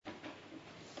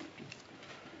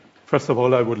First of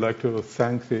all, I would like to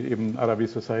thank the Ibn Arabi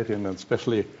Society and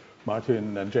especially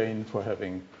Martin and Jane for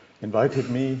having invited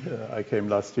me. I came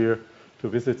last year to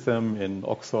visit them in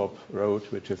Oxford Road,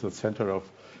 which is the center of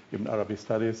Ibn Arabi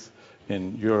studies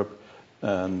in Europe.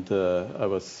 And I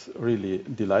was really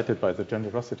delighted by the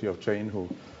generosity of Jane, who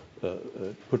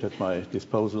put at my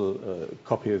disposal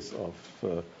copies of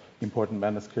important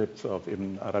manuscripts of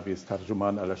Ibn Arabi's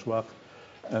Tarjuman al-Ashwaq.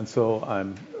 And so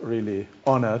I'm really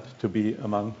honored to be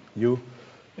among you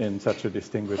in such a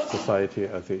distinguished society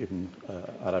as the Ibn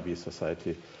Arabi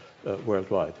Society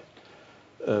worldwide.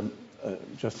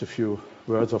 Just a few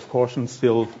words of caution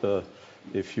still.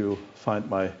 If you find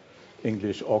my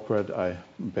English awkward, I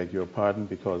beg your pardon,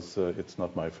 because it's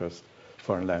not my first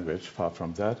foreign language, far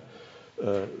from that,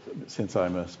 since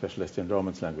I'm a specialist in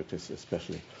Romance languages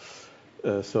especially.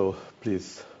 So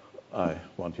please, I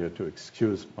want you to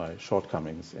excuse my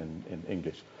shortcomings in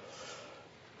English.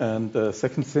 And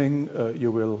second thing,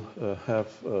 you will have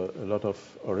a lot of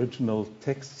original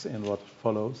texts in what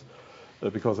follows,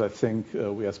 because I think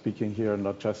we are speaking here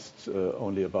not just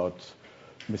only about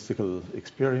mystical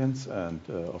experience and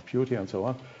of beauty and so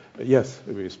on. Yes,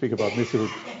 we speak about mystical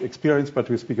experience, but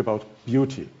we speak about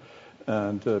beauty.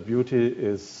 And beauty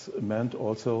is meant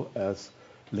also as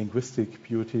linguistic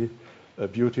beauty,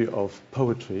 beauty of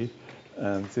poetry.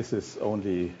 And this is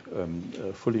only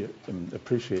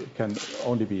can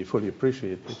only be fully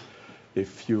appreciated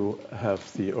if you have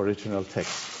the original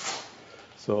text.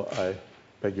 So I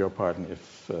beg your pardon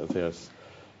if there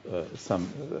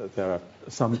are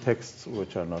some texts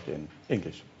which are not in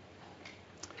English.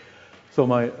 So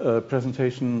my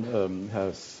presentation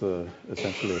has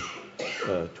essentially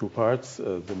two parts: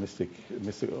 three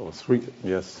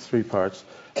parts: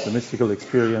 the mystical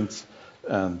experience,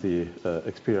 and the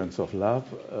experience of love,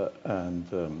 and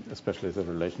especially the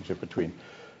relationship between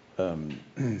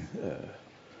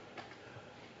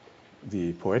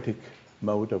the poetic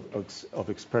mode of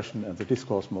expression and the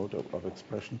discourse mode of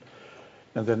expression.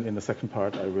 And then in the second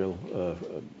part, I will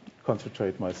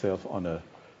concentrate myself on a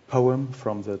poem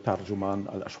from the Tarjuman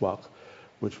al-Ashwaq,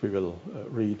 which we will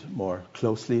read more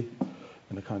closely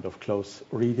in a kind of close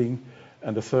reading.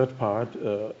 And the third part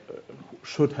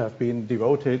should have been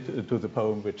devoted to the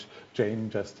poem which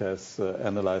Jane just has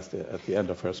analyzed at the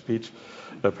end of her speech.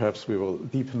 Perhaps we will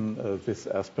deepen this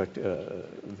aspect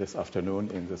this afternoon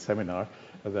in the seminar,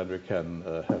 and then we can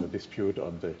have a dispute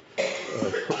on the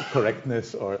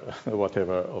correctness or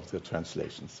whatever of the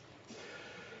translations.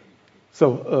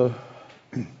 So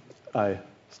I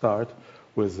start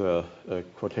with a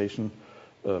quotation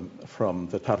from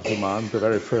the Tarjuman, the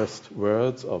very first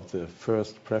words of the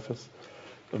first preface,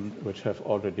 which have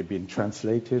already been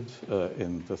translated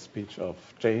in the speech of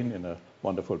Jane in a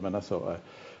wonderful manner, so I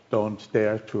don't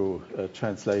dare to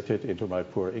translate it into my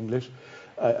poor English.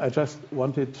 I just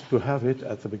wanted to have it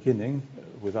at the beginning,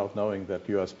 without knowing that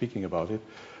you are speaking about it,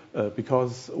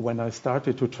 because when I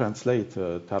started to translate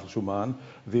Tarjuman,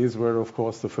 these were, of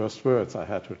course, the first words I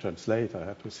had to translate, I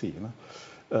had to see.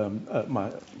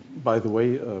 By the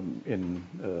way,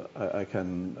 I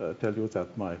can tell you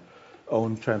that my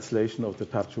own translation of the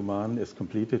Tarjuman is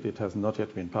completed. It has not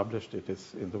yet been published. It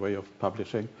is in the way of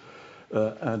publishing.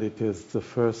 And it is the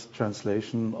first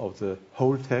translation of the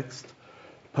whole text,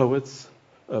 poems,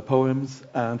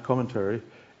 and commentary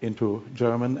into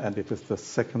German. And it is the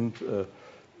second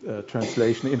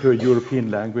translation into a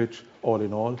European language, all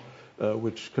in all,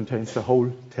 which contains the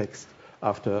whole text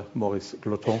after Maurice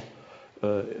Gloton's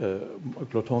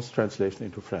translation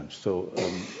into French. So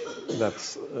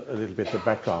that's a little bit the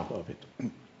background of it.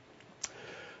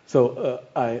 So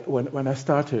when I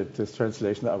started this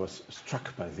translation, I was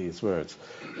struck by these words.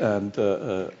 And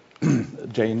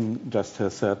Jane just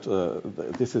has said,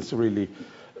 this is really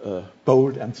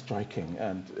bold and striking.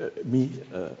 And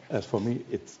as for me,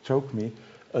 it struck me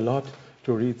a lot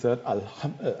to read that,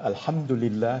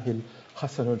 Alhamdulillah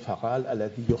al-Hasanul Faqal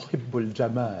alladhi yuhibbul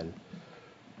Jamal.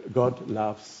 God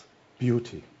loves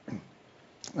beauty.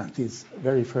 And these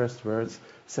very first words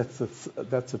that's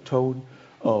the tone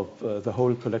of the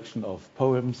whole collection of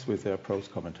poems with their prose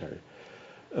commentary.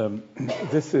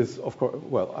 This is, of course,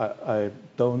 well, I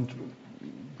don't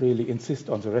really insist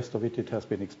on the rest of it. It has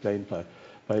been explained by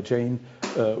Jane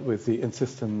with the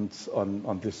insistence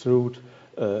on this root.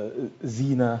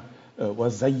 Zina wa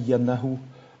zayyanahu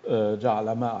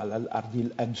ja'ala ma'ala al-ardi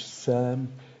al-ajsam.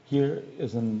 Here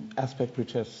is an aspect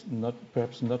which has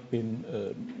perhaps not been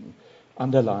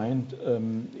underlined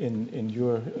in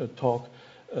your talk.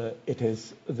 It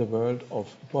is the world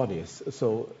of bodies.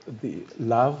 So the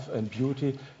love and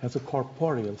beauty has a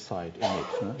corporeal side in it.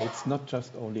 It's not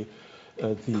just only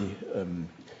the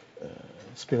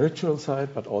spiritual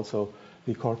side, but also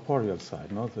the corporeal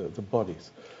side, no? The bodies.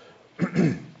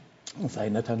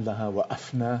 Zainatan laha wa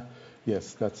afna.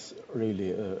 Yes, that's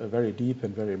really a very deep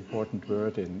and very important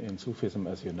word in Sufism,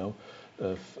 as you know.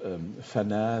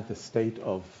 Fana, the state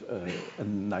of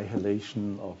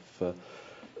annihilation, of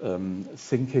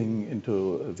sinking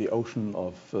into the ocean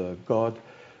of God,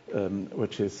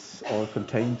 which is all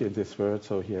contained in this word.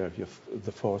 So here you have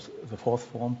the fourth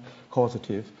form,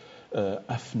 causative,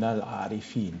 afnal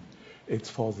arifin. It's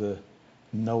for the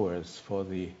knowers, for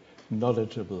the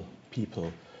knowledgeable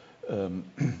people, and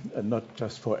not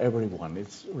just for everyone.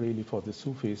 It's really for the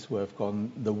Sufis who have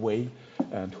gone the way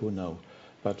and who know.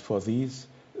 But for these,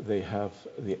 they have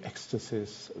the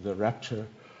ecstasies, the rapture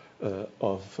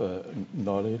of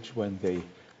knowledge when they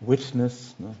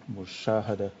witness,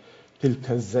 mushahada,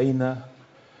 tilka zina,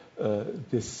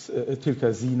 this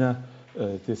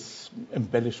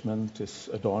embellishment, this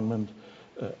adornment,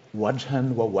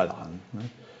 wajhan wa wal'an,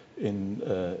 in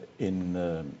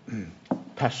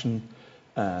passion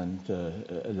and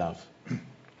love.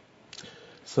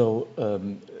 So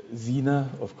zina,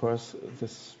 of course,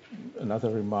 this another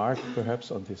remark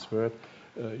perhaps on this word.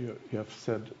 You have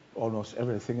said almost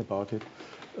everything about it.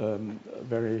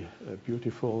 Very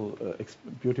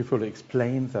beautifully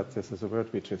explained that this is a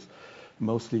word which is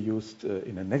mostly used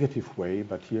in a negative way,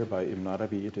 but here by Ibn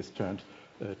Arabi it is turned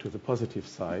to the positive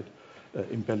side,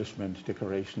 embellishment,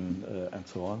 decoration, and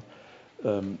so on.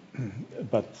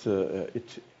 But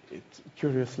it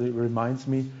curiously reminds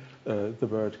me the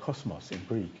word cosmos in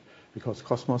Greek, because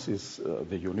cosmos is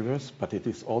the universe, but it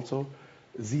is also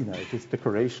zina, it is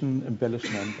decoration,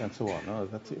 embellishment, and so on.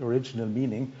 That's the original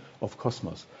meaning of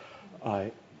cosmos.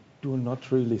 I do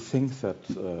not really think that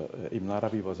Ibn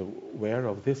Arabi was aware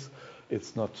of this.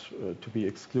 It's not to be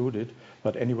excluded,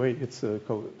 but anyway,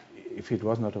 if it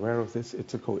was not aware of this,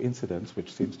 it's a coincidence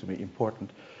which seems to me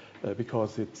important,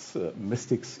 because its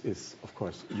mystics is, of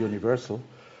course, universal,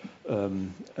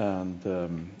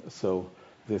 so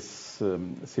this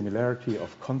similarity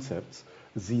of concepts,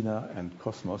 zina and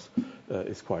cosmos,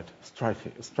 is quite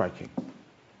striking.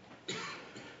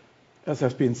 As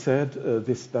has been said,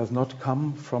 this does not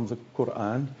come from the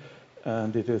Quran,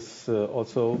 and it is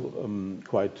also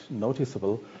quite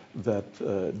noticeable that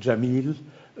Jamil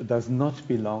does not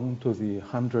belong to the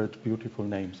 100 beautiful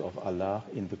names of Allah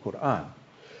in the Quran.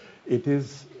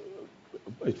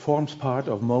 It forms part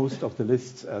of most of the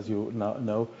lists, as you now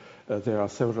know. There are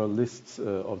several lists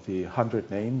of the 100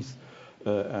 names,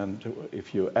 and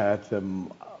if you add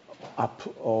them up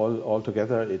all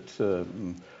together, it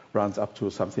runs up to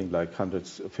something like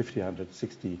 150,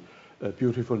 160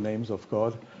 beautiful names of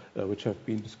God, which have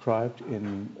been described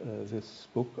in this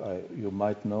book. You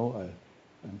might know,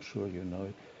 I'm sure you know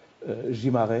it,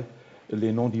 Jimaret,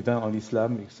 Les noms divins en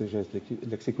islam, exégèse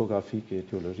lexicographique et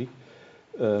théologique.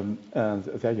 And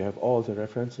there you have all the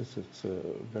references. It's a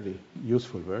very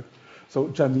useful work. So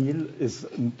Jamil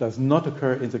does not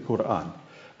occur in the Quran,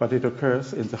 but it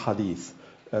occurs in the Hadith.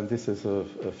 And this is a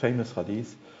famous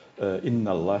Hadith.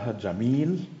 Inna Allah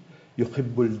Jamil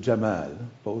yuhibbul Jamal.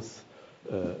 Both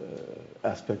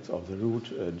aspects of the root,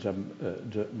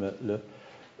 Jamil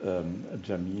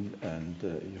and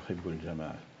yuhibbul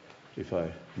Jamal. If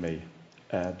I may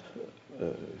add,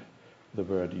 the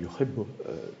word yuhibbu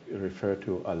refer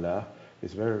to Allah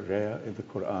is very rare in the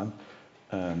Quran,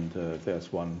 and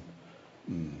there's one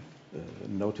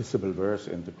noticeable verse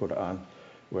in the Quran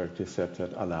where it is said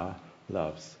that Allah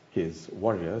loves his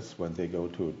warriors when they go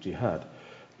to jihad.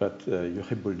 But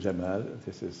yuhibbul Jamal,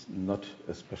 this is not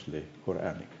especially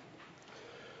Quranic.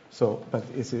 So, but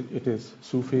it is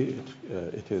Sufi,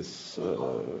 it is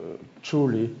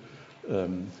truly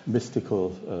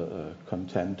mystical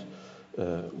content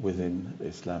within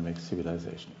Islamic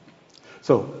civilization.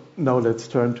 So now let's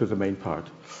turn to the main part,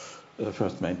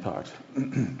 first main part.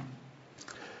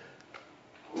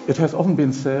 It has often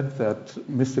been said that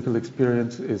mystical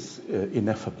experience is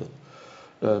ineffable,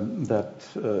 that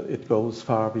it goes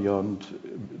far beyond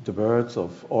the words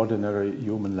of ordinary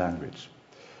human language.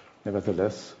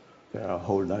 Nevertheless, there are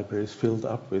whole libraries filled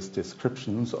up with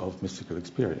descriptions of mystical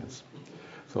experience.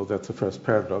 So that's the first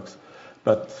paradox.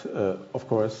 But of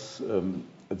course,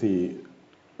 the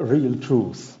real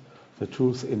truth, the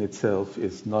truth in itself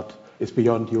is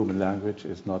beyond human language,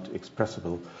 is not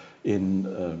expressible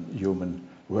in human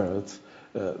words.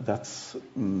 That's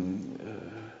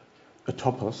a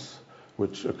topos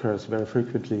which occurs very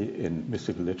frequently in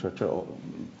mystical literature.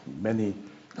 Many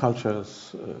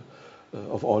cultures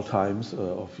of all times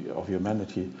of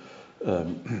humanity.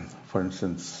 For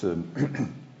instance,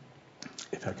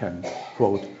 if I can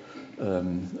quote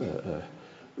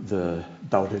the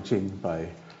Tao Te Ching by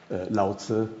Lao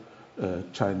Tzu,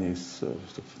 Chinese,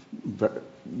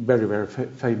 very, very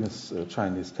famous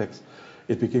Chinese text.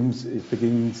 It begins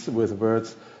with the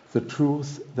words, "The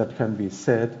truth that can be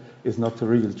said is not the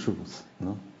real truth."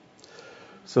 No?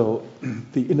 So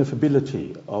the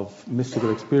ineffability of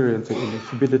mystical experience, the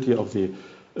ineffability of the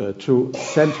true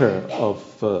center of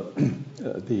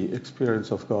the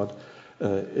experience of God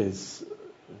is,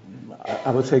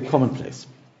 I would say, commonplace.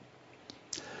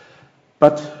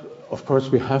 But, of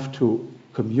course, we have to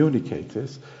communicate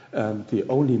this, and the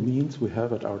only means we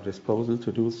have at our disposal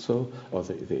to do so, or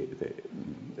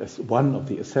as one of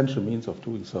the essential means of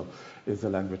doing so, is the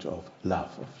language of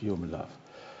love, of human love.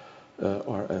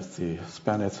 Or as the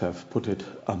Spaniards have put it,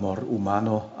 amor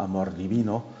humano, amor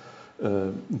divino.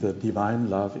 The divine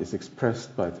love is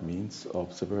expressed by the means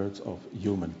of the words of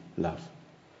human love.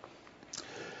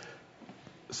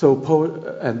 So,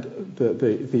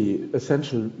 the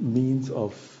essential means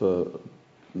of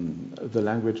the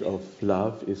language of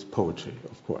love is poetry,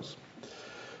 of course.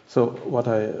 So, what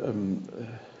I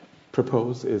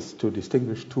propose is to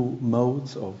distinguish two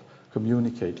modes of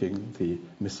communicating the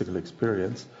mystical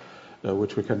experience,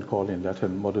 which we can call in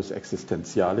Latin modus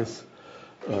existentialis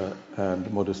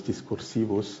and modus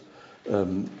discursivus,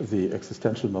 the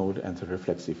existential mode and the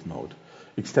reflexive mode.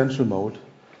 Existential mode,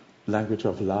 language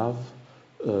of love,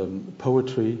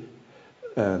 poetry,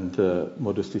 and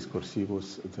modus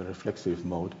discursivus, the reflexive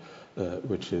mode,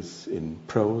 which is in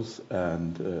prose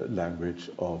and language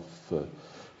of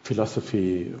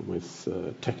philosophy with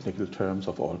technical terms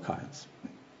of all kinds.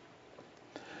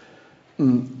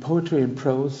 Poetry and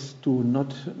prose do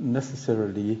not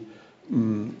necessarily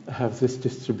have this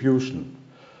distribution.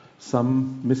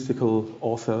 Some mystical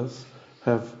authors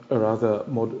have a rather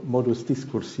modus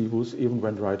discursivus even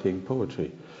when writing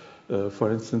poetry.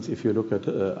 For instance, if you look at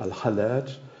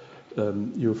Al-Hallaj,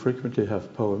 you frequently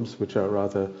have poems which are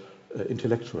rather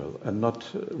intellectual and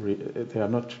they are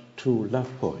not true love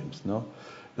poems. No,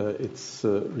 it's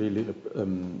really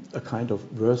a kind of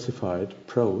versified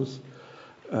prose.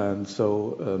 And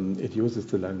so it uses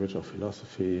the language of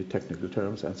philosophy, technical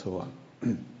terms, and so on.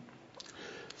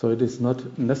 So it is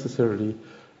not necessarily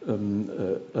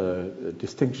a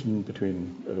distinction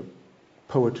between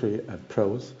poetry and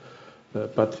prose,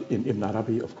 but in Ibn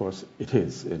Arabi, of course, it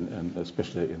is, and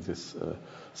especially in this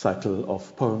cycle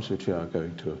of poems which we are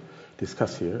going to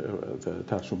discuss here, the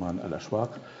Tarjuman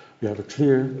al-Ashwaq. We have a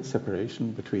clear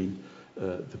separation between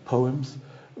the poems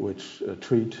which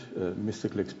treat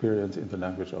mystical experience in the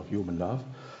language of human love,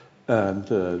 and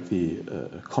the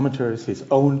commentaries, his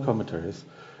own commentaries,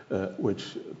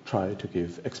 which try to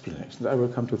give explanations. I will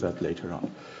come to that later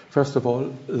on. First of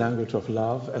all, language of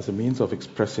love as a means of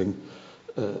expressing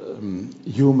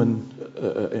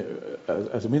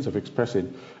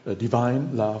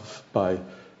divine love by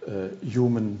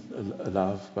human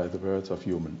love, by the words of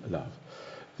human love.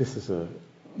 This is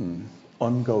an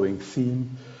ongoing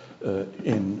theme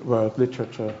in world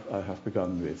literature. I have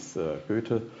begun with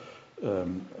Goethe,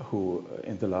 who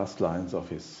in the last lines of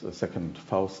his second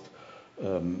Faust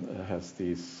has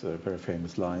these very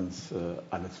famous lines,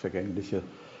 alles Vergängliche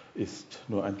ist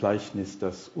nur ein Gleichnis,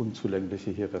 das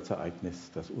Unzulängliche, hier wird's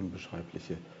Ereignis, das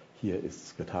Unbeschreibliche, hier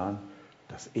ist's getan,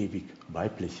 das ewig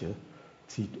Weibliche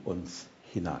zieht uns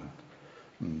hinan.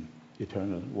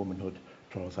 Eternal womanhood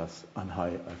draws us on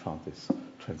high. I found this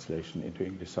translation into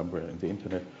English somewhere in the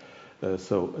internet.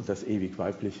 So das ewig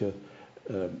Weibliche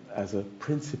as a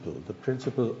principle, the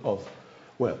principle of,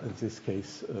 well, in this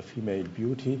case, female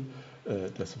beauty,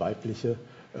 das Weibliche,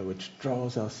 which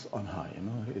draws us on high. You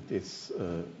know? It is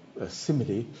a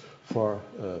simile for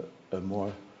a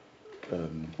more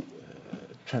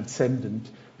transcendent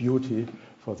beauty,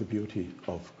 for the beauty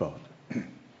of God.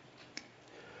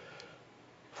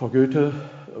 For Goethe,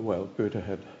 well, Goethe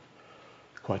had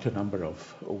quite a number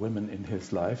of women in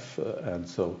his life, and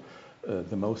so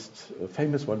the most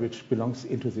famous one, which belongs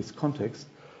into this context,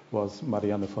 was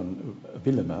Marianne von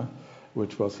Willemer,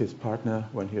 which was his partner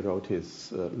when he wrote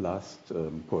his last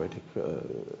poetic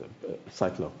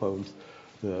cycle of poems,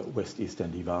 the West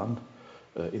Eastern Divan,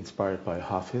 inspired by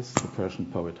Hafiz, the Persian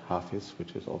poet Hafiz,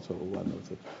 which is also one of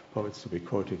the poets to be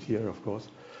quoted here, of course.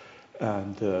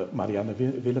 And Marianne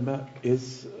Willemer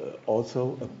is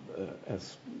also,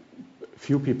 as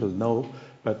few people know,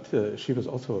 but she was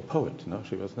also a poet. No?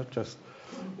 She was not just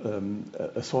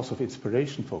a source of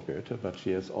inspiration for Goethe, but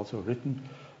she has also written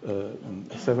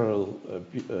several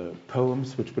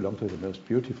poems which belong to the most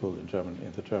beautiful in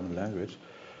the German language.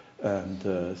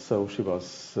 And so she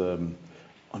was on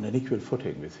an equal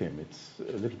footing with him. It's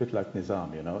a little bit like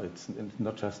Nizam, you know. It's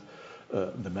not just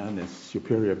the man is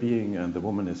superior being and the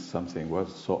woman is something,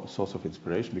 source of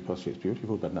inspiration because she's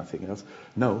beautiful but nothing else.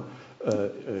 No,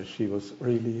 she was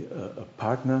really a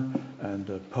partner and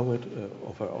a poet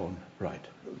of her own right.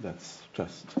 That's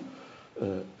just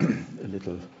a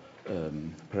little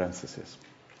parenthesis.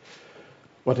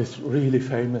 What is really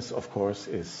famous, of course,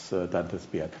 is Dante's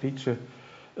Beatrice,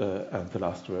 and the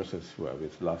last verses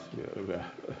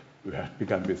we had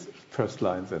begun with first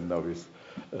lines and now we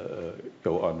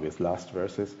go on with last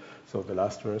verses. So the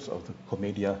last verse of the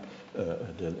Commedia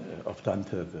of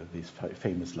Dante, this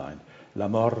famous line,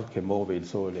 L'amor che muove il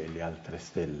sole e le altre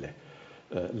stelle,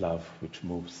 love which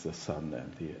moves the sun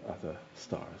and the other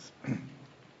stars.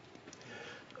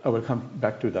 I will come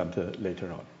back to Dante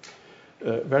later on.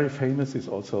 Very famous is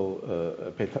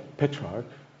also Petrarch,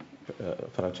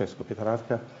 Francesco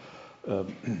Petrarca,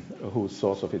 whose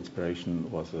source of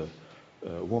inspiration was a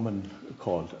woman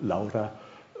called Laura.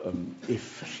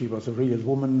 If she was a real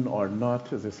woman or not,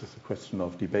 this is a question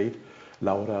of debate.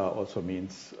 Laura also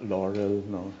means laurel,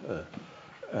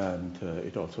 and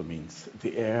it also means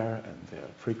the air, and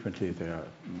frequently there are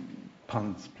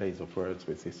puns, plays of words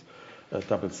with this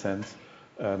double sense.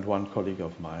 And one colleague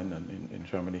of mine in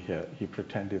Germany here, he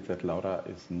pretended that Laura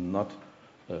is not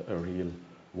a real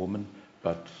woman,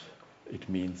 but it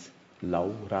means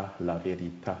Laura la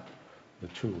verità, the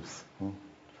truth,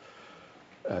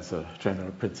 as a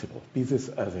general principle. Be this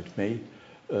as it may,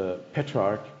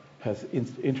 Petrarch has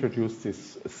introduced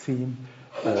this theme,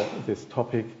 this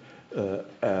topic,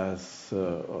 as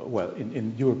well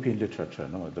in European literature.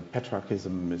 The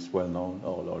Petrarchism is well known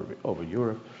all over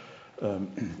Europe,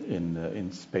 in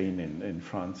Spain, in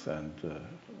France, and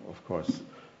of course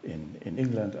in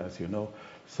England, as you know.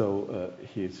 So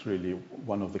he is really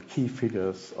one of the key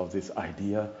figures of this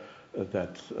idea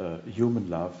that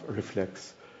human love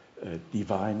reflects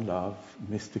divine love,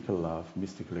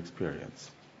 mystical experience.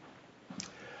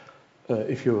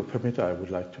 If you permit, I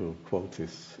would like to quote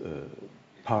this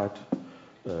part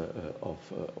of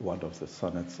one of the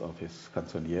sonnets of his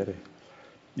Canzoniere.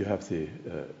 You have the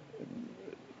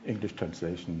English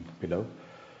translation below.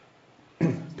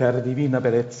 Per divina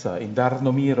bellezza,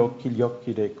 indarno miro chi gli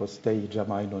occhi de costei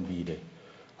giammai non vide,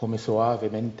 come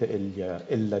soavemente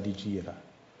ella digira.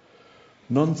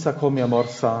 Non sa come amor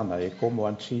sana e come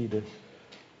ancide,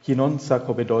 chi non sa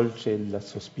come dolce ella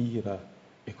sospira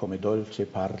e come dolce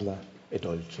parla e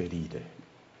dolce ride.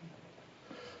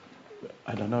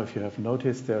 I don't know if you have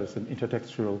noticed there's an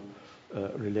intertextual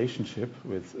relationship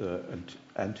with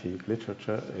antique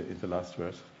literature in the last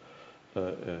verse.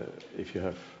 If you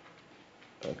have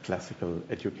classical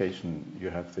education, you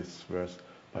have this verse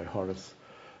by Horace,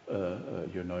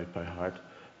 you know it by heart.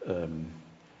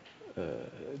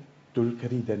 Dulce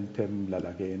ridentem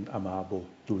lalage amabo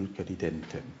dulce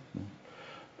ridentem.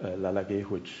 Lalage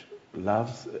which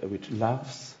loves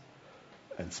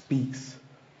and speaks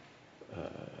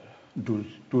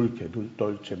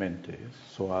dolcemente,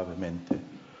 suavemente,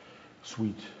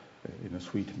 sweet, in a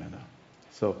sweet manner.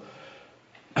 So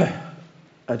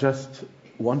I just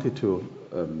wanted to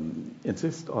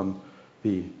insist on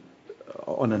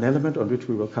an element on which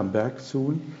we will come back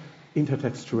soon: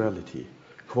 intertextuality,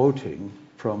 quoting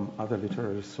from other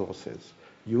literary sources,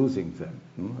 using them.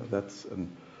 That's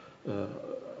a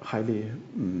highly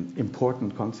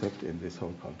important concept in this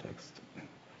whole context.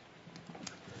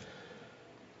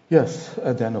 Yes,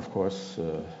 and then of course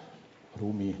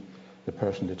Rumi, the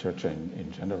Persian literature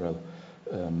in general.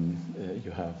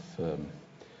 You have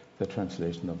the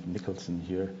translation of Nicholson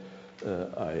here.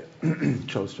 I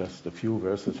chose just a few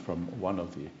verses from one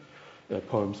of the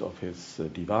poems of his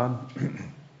Divan,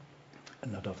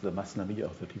 not of the Masnavi,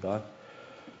 of the Divan.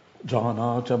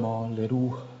 Jana Jamal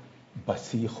Leruh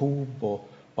Basi Khub o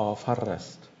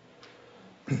Bafarrast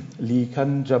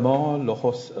Likan Jamal o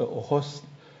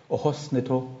Hosn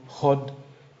to Khod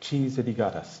Cheez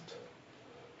digar ast.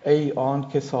 ای آن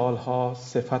که سالها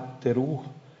صفت روح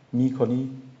می کنی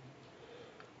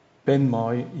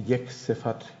بنمای یک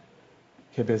صفت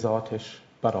که به ذاتش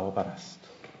برابر است.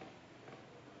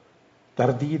 در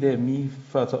دیده می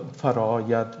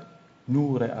فراید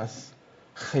نور از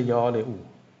خیال او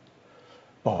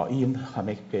با این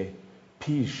همه که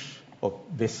پیش و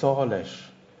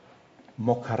وصالش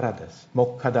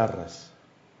مکدر است.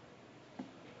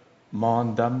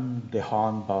 ماندم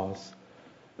دهان باز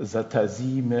ز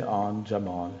تعظیم آن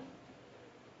جمال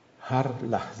هر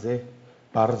لحظه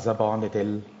بر زبان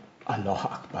دل الله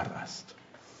اکبر است.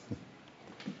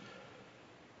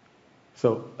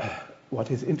 So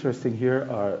what is interesting here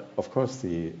are, of course,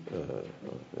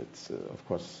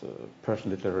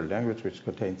 Persian literary language, which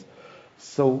contains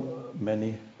so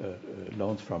many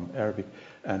loans from Arabic,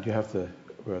 and you have the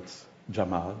words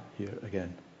Jamal here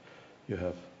again. You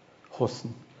have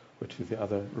Husn, which is the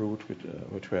other root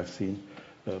which we have seen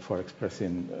for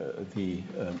expressing the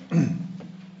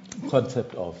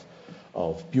concept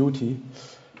of beauty.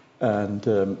 And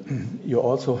you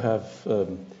also have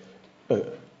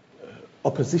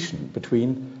opposition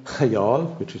between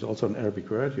khayal, which is also an Arabic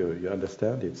word, you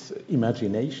understand, it's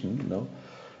imagination,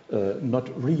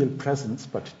 not real presence,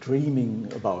 but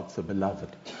dreaming about the beloved.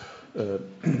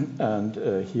 And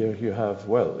here you have,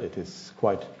 well, it is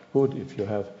quite good if you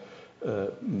have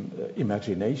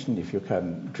imagination, if you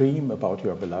can dream about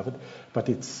your beloved, but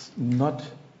it's not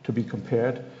to be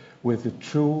compared with the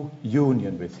true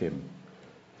union with him,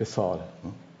 Wisal.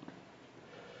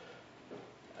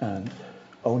 And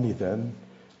only then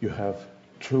you have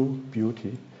true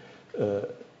beauty,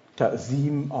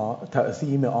 ta'zim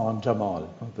an Jamal,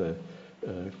 the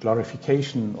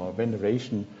glorification or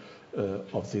veneration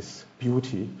of this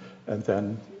beauty, and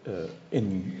then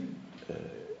in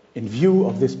view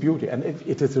of this beauty, and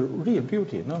it is a real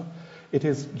beauty, it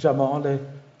is Jamal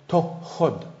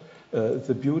Tohod,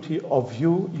 the beauty of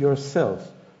you yourself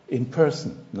in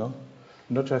person,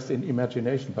 not just in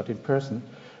imagination, but in person.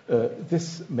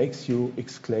 This makes you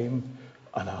exclaim,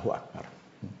 Allahu Akbar.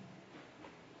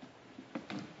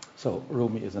 So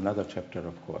Rumi is another chapter,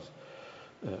 of course,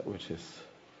 which is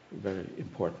very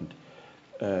important.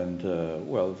 And,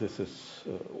 well, this is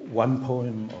one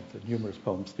poem of the numerous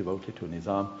poems devoted to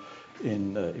Nizam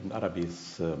in Ibn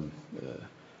Arabi's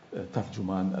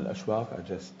Tarjuman al-Ashwaq. I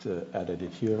just added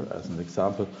it here as an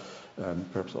example, and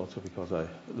perhaps also because I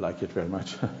like it very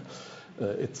much.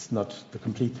 It's not the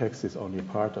complete text, it's only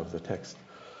part of the text.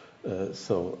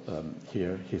 So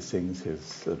here he sings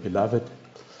his beloved.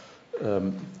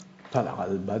 طلع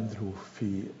البدر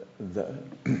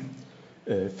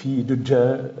في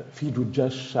دجى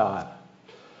الشعر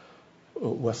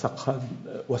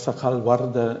وسقى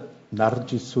الورد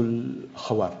نرجس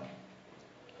الخور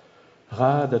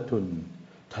غادة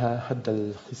تهدى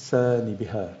الحسان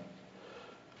بها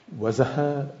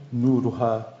وزهى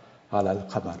نورها على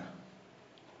القمر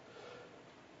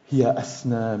هي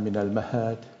أسنى من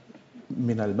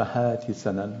المهات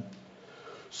سنا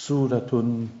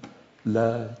سورة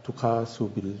لا تقاس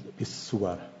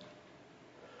بالسور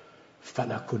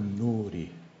فلك النور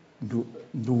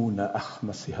دون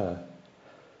أخمسها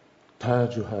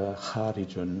تاجها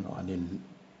خارج عن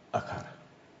الأكر.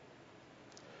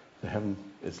 The heaven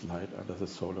is light under the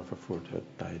soul of a fruit, her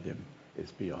diadem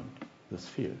is beyond the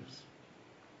spheres.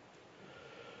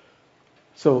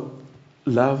 So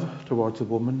love towards a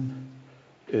woman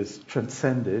is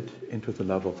transcended into the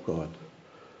love of God.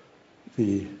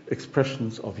 The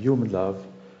expressions of human love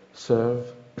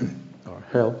serve or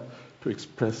help to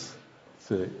express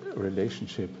the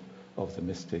relationship of the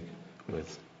mystic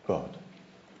with God.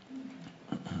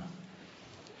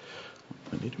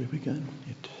 When did we begin?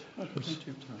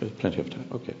 Plenty of time.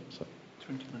 Okay, so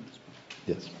 20 minutes.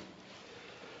 Yes.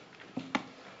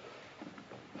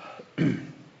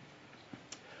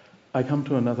 I come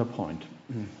to another point.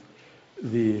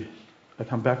 I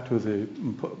come back to the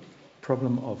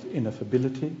problem of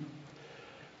ineffability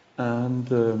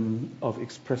and of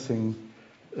expressing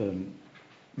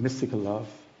mystical love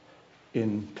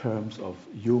in terms of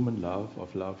human love,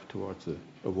 of love towards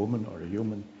a woman or a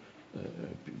human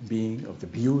being, of the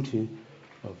beauty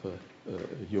of a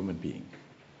human being.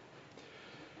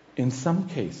 In some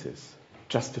cases,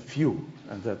 just a few,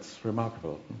 and that's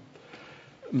remarkable,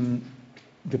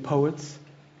 the poets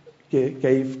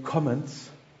gave comments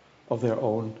of their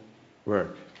own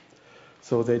work.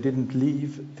 So they didn't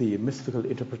leave the mystical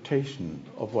interpretation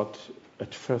of what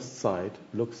at first sight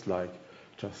looks like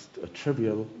just a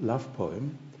trivial love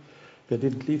poem. They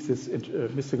didn't leave this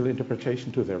mystical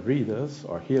interpretation to their readers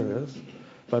or hearers,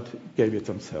 but gave it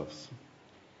themselves.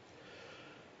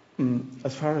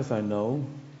 As far as I know,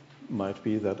 might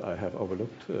be that I have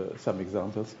overlooked some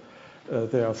examples,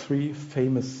 there are three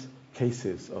famous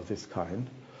cases of this kind.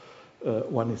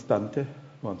 One is Dante,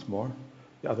 once more.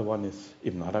 The other one is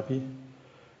Ibn Arabi.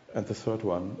 And the third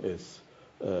one is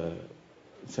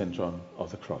St. John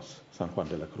of the Cross, San Juan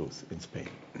de la Cruz in Spain.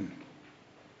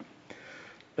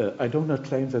 I do not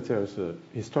claim that there is a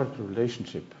historical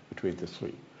relationship between the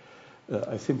three.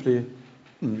 I simply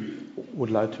would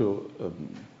like to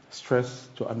stress,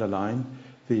 to underline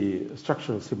the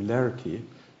structural similarity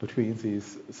between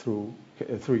these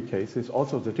three cases,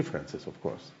 also the differences, of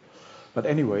course. But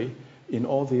anyway, in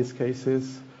all these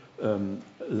cases,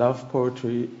 love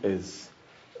poetry is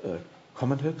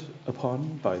commented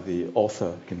upon by the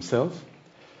author himself,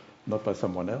 not by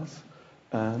someone else,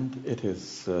 and it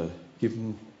is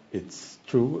given its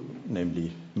true,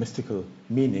 namely mystical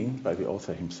meaning by the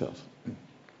author himself.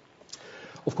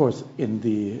 Of course, in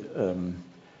the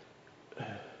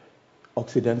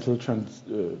Occidental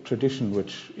tradition,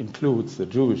 which includes the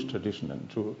Jewish tradition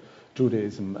and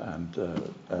Judaism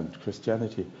and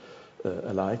Christianity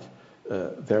alike,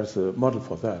 there's a model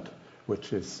for that,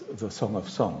 which is the Song of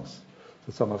Songs.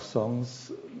 The Song of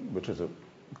Songs, which is a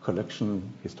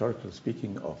collection, historically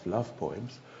speaking, of love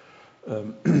poems,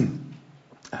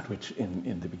 and which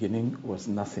in the beginning was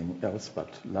nothing else but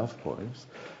love poems,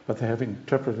 but they have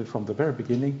interpreted from the very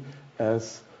beginning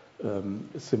as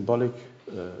symbolic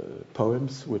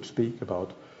poems which speak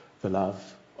about the love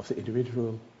of the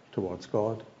individual towards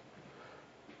God,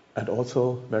 and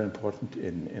also, very important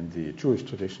in the Jewish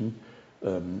tradition,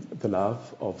 the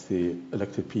love of the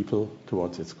elected people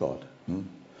towards its God,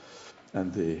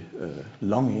 and the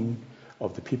longing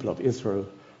of the people of Israel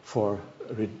for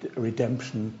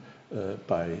redemption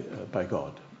by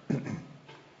God.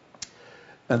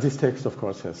 And this text, of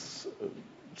course, has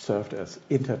served as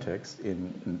intertext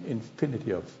in an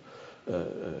infinity of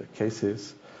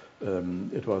cases.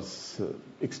 It was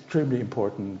extremely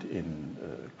important in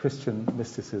Christian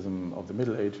mysticism of the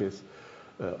Middle Ages,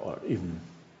 or even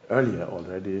earlier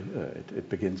already. It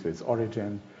begins with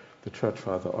Origen, the church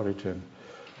father Origen,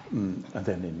 and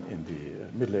then in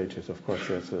the Middle Ages, of course,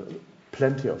 there's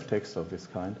plenty of texts of this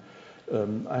kind.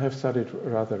 I have studied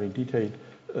rather in detail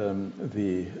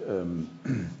the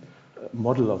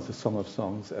model of the Song of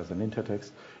Songs as an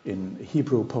intertext in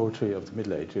Hebrew poetry of the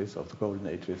Middle Ages, of the Golden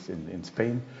Ages in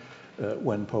Spain,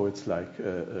 when poets like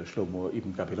Shlomo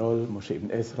ibn Gabirol, Moshe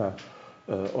ibn Ezra,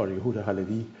 or Yehuda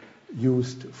Halevi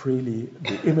used freely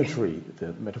the imagery,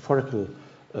 the metaphorical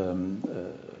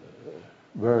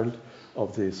world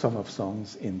of the Song of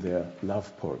Songs in their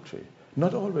love poetry.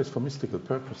 Not always for mystical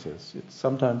purposes. It's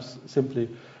sometimes simply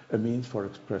a means for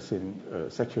expressing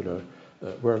secular,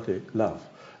 worldly love.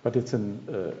 But it's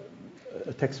a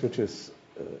text which is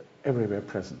everywhere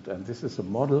present. And this is a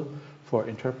model for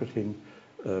interpreting,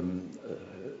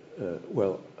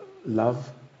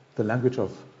 love, the language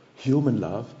of human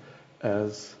love,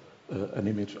 as an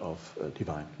image of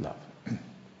divine love.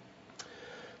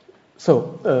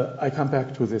 So I come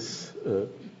back to this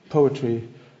poetry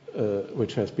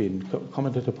which has been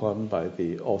commented upon by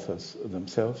the authors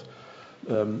themselves.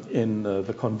 In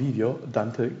the Convivio,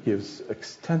 Dante gives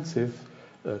extensive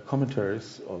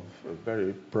commentaries of a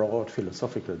very broad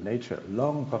philosophical nature,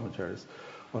 long commentaries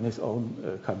on his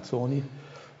own canzoni,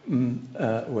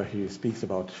 where he speaks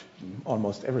about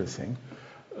almost everything.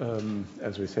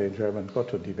 As we say in German,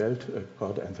 Gott und die Welt,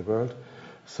 God and the world.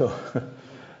 So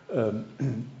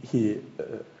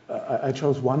I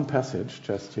chose one passage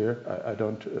just here. I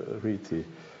don't read the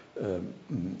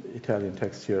Italian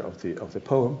text here of the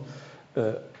poem.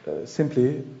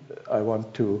 Simply, I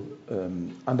want to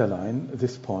underline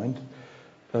this point.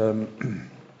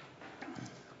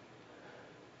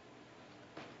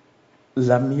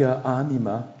 La mia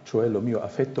anima, cioè lo mio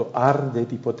affetto, arde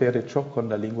di potere ciò con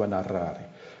la lingua narrare.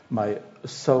 My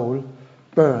soul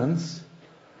burns.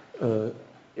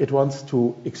 It wants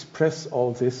to express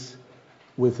all this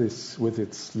with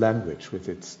its language, with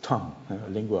its tongue.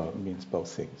 Lingua means both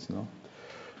things, no?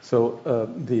 So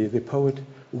the poet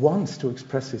wants to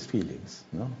express his feelings,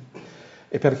 no?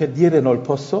 E perché dire non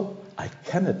posso, I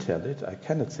cannot tell it, I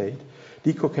cannot say it,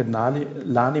 dico che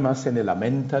l'anima se ne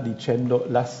lamenta dicendo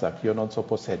lassa che io non so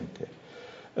possente.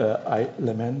 I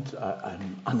lament,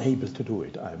 I'm unable to do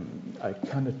it, I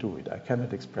cannot do it, I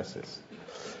cannot express this.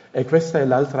 E questa è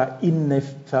l'altra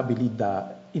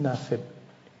ineffabilità.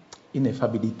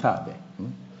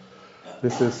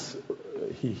 This is,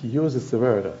 he uses the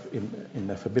word of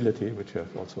ineffability, which you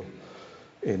have also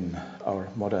in our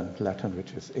modern Latin,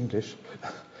 which is English.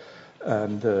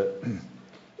 And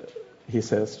he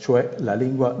says, cioè la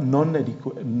lingua non è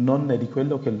di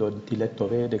quello che l'intelletto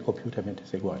vede compiutamente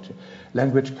seguace.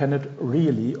 Language cannot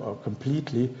really or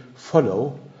completely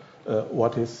follow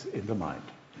what is in the mind.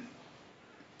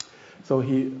 So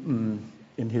he,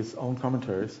 in his own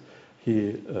commentaries,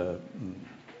 he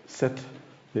set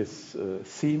this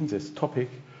theme, this topic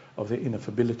of the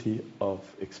ineffability of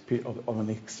an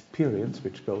experience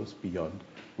which goes beyond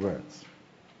words.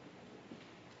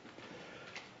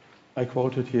 I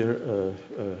quoted here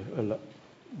a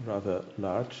rather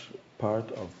large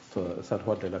part of San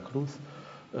Juan de la Cruz,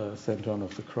 St. John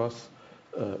of the Cross,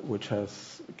 which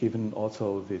has given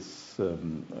also these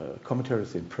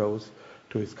commentaries in prose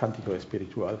to his Cantico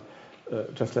Espiritual.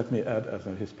 Just let me add, as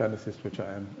a Hispanicist, which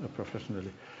I am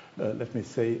professionally, let me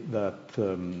say that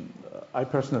I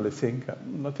personally think,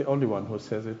 I'm not the only one who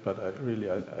says it, but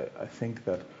I think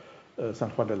that San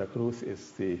Juan de la Cruz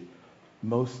is the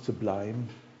most sublime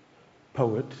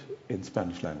poet in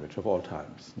Spanish language of all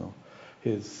times. No?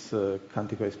 His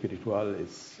Cantico Espiritual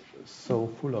is so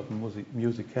full of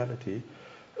musicality.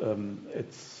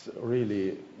 It's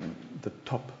really the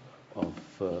top of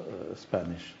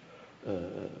Spanish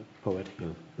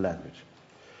poetical language.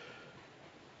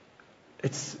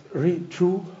 It's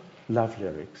true love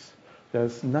lyrics.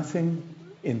 There's nothing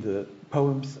in the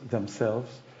poems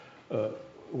themselves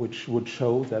which would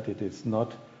show that it is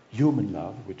not human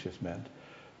love which is meant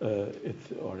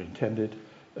or intended.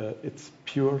 It's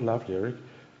pure love lyric,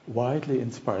 widely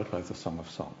inspired by the Song of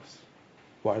Songs.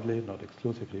 Widely, not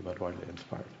exclusively, but widely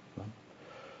inspired.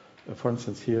 No? For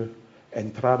instance, here,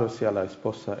 entrado sea la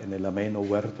esposa en el ameno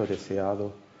huerto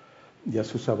deseado, y a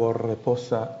su sabor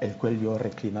reposa el cuello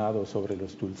reclinado sobre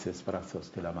los dulces brazos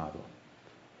del amado.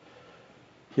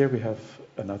 Here we have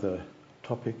another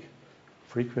topic,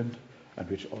 frequent, and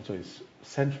which also is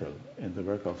central in the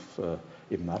work of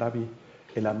Ibn Arabi,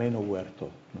 el ameno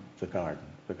huerto, the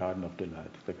garden of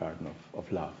delight, the garden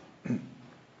of love.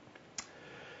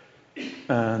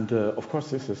 And of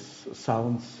course this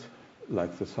sounds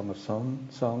like the Song of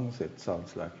Songs, it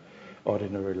sounds like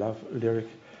ordinary love lyric,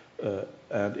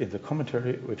 and in the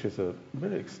commentary, which is a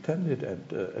very extended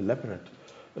and elaborate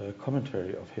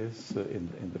commentary of his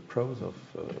in the prose of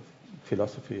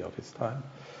philosophy of his time,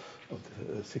 of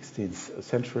the 16th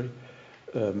century,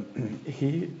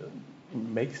 he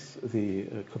makes the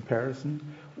comparison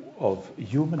of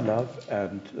human love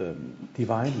and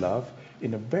divine love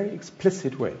in a very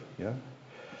explicit way. Yeah?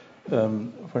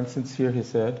 For instance, here he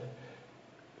said,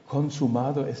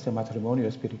 consumado este matrimonio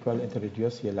espiritual entre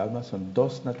Dios y el alma son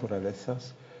dos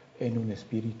naturalezas en un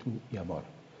espíritu y amor.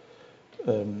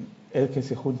 El que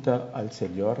se junta al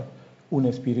Señor, un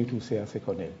espíritu se hace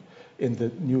con él. In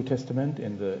the New Testament,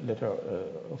 in the letter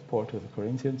of Paul to the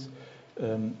Corinthians,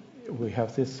 we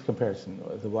have this comparison.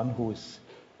 The one who is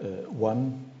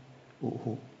one,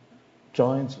 who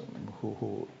joins,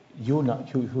 who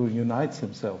unites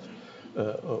himself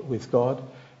with God,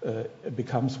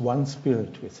 becomes one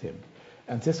spirit with him.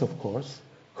 And this, of course,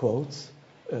 quotes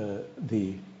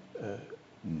the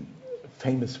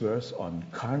famous verse on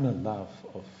carnal love,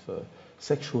 of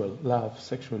sexual love,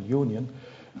 sexual union,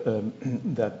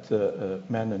 that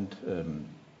man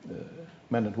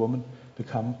and woman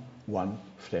become one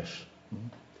flesh.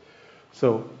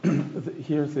 So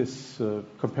here this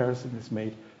comparison is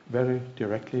made very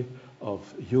directly of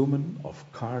human, of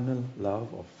carnal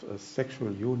love, of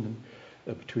sexual union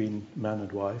between man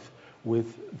and wife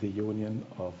with the union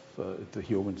of the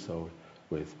human soul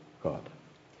with God.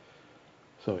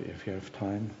 So if you have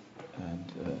time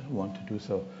and want to do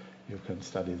so, you can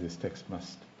study this text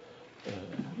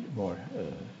more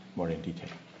in detail.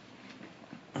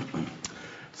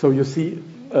 So you see,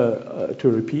 to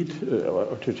repeat,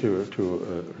 or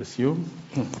to resume,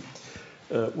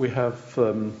 we have,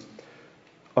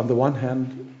 on the one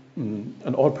hand,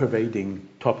 an all-pervading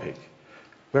topic,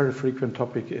 very frequent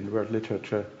topic in world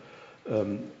literature.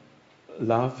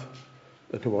 Love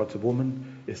towards a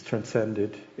woman is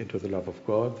transcended into the love of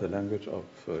God. The language of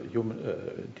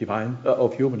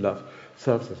human love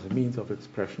serves as a means of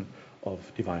expression of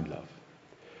divine love.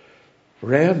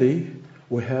 Rarely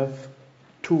we have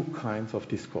two kinds of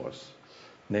discourse,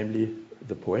 namely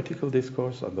the poetical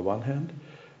discourse on the one hand,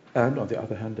 and on the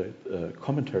other hand a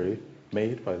commentary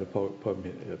made by the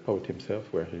poet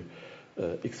himself, where he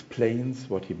explains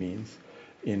what he means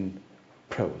in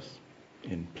prose,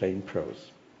 in plain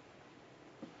prose.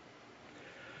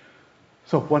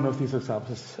 So one of these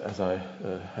examples, as I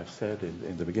have said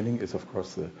in the beginning, is of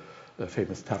course the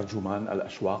famous Tarjuman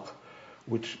al-Ashwaq,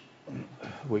 which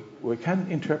we can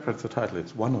interpret the title.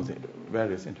 It's one of the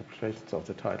various interpretations of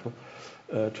the title,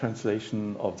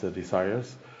 translation of the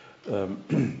desires,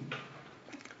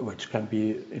 which can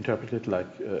be interpreted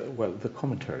like, the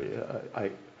commentary.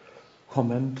 I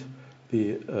comment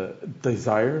the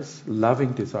desires,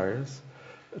 loving desires,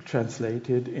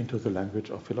 translated into the language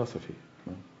of philosophy.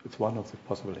 It's one of the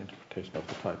possible interpretations of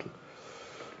the title.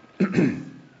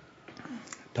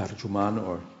 Tarjuman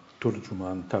or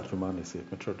Turjuman. Tarjuman is a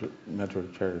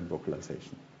majoritarian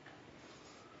vocalization.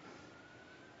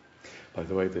 By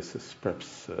the way, this is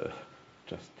perhaps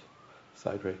just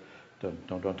sideways.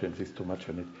 Don't want to insist too much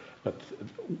on it. But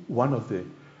one of the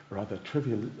rather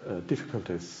trivial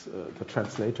difficulties the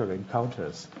translator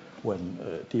encounters when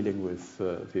dealing with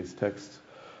these texts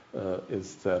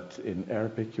is that in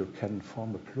Arabic you can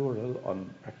form a plural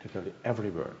on practically every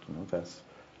word. There's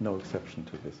no exception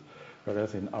to this.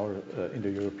 Whereas in our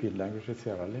Indo-European languages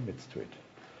there are limits to it.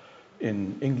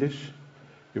 In English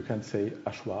you can say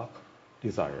Ashwaq,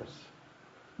 desires,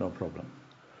 no problem.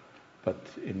 But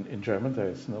in German there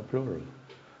is no plural.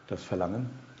 Das Verlangen,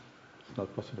 It's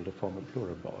not possible to form a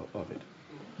plural of it.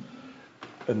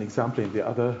 An example in the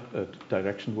other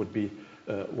direction would be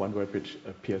one word which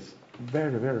appears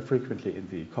very, very frequently in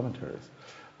the commentaries,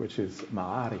 which is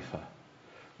ma'arifa,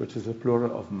 which is a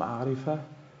plural of ma'arifa,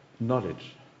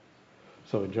 knowledge.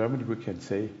 So in German we can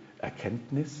say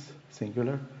Erkenntnis,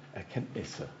 singular,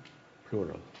 Erkenntnisse,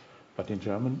 plural. But in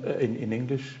German, in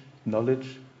English, knowledge,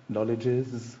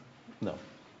 knowledges, no,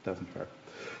 doesn't work.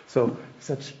 So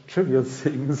such trivial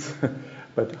things,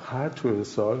 but hard to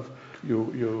resolve,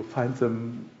 you find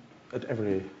them at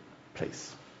every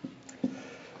place.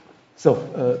 So,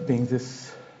 being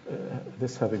this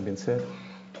having been said,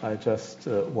 I just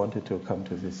wanted to come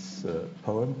to this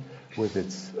poem with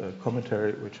its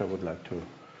commentary, which I would like to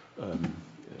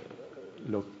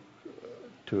look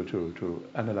to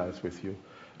analyze with you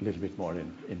a little bit more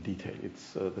in detail.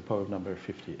 It's the poem number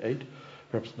 58,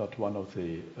 perhaps not one of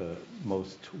the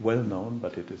most well-known,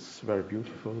 but it is very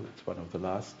beautiful. It's one of the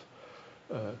last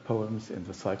poems in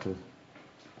the cycle,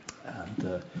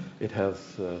 and it has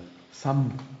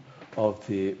some of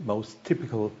the most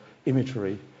typical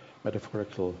imagery,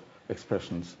 metaphorical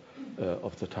expressions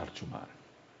of the Tarjuman.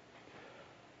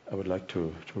 I would like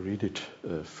to read it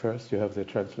first. You have the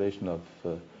translation of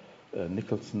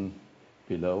Nicholson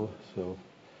below, so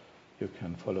you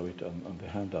can follow it on the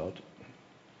handout.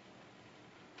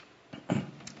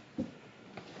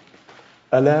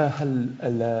 ألا هل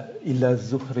ألا إلى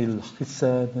الزهر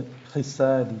الخسان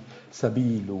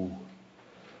سبيل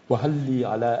وهل لي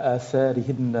على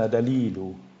آثارهن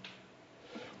دليل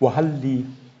وهل لي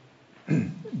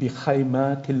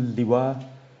بخيمات اللواء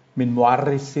من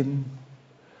معرس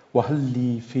وهل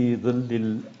لي في ظل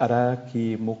الأراك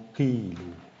مقيل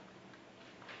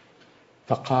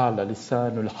فقال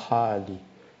لسان الحال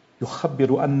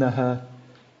يخبر أنها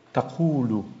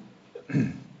تقول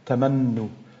تمن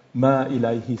ما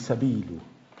إليه سبيل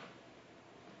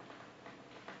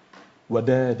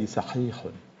ودادي صحيح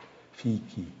فيك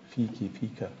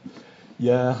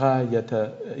يا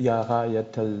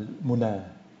غاية المنى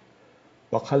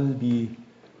وقلبي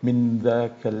من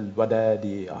ذاك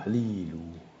الوداد عليل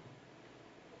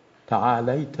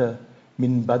تعاليت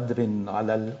من بدر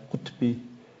على القطب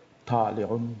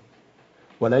طالع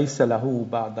وليس له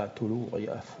بعد طلوع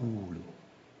أفول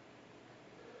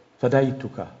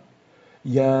فديتك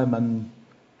يا من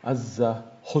عز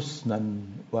حسنا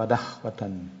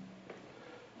ودحوة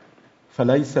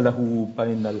فليس له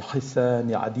بين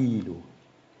الحسان عديل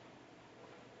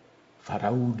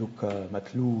فرودك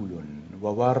متلول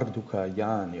ووردك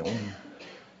يانع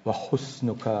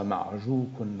وحسنك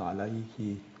معجوك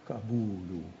عليه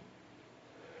قبول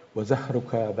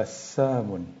وزهرك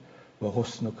بسام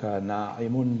وغصنك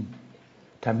ناعم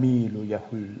تميل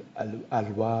له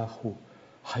الألواح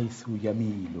حيث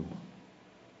يميل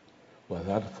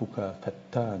وظرفك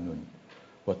فتان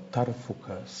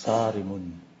وطرفك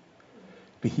صارم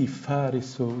به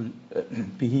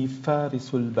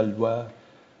فارس البلوى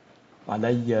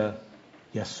علي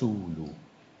يسول.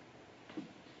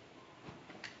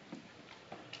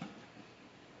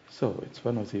 So it's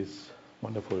one of these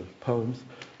wonderful poems.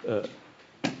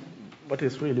 What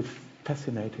is really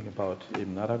fascinating about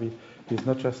Ibn Arabi, he's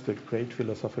not just a great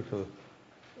philosophical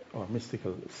or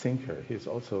mystical thinker, he's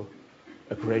also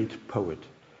a great poet.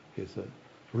 He's a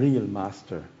real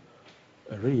master,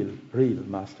 a real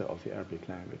master of the Arabic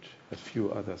language, as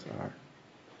few others are.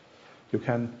 You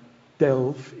can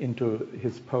delve into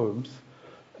his poems,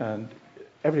 and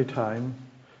every time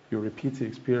you repeat the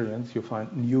experience, you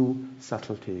find new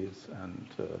subtleties and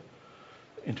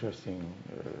interesting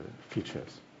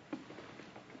features.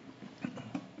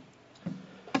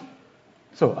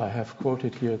 So I have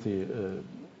quoted here the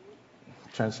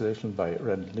translation by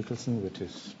Randall Nicholson, which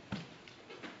is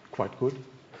quite good,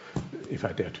 if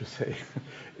I dare to say.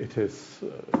 It is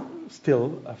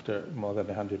still, after more than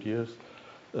 100 years,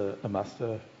 a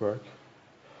master work.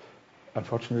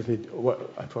 Unfortunately,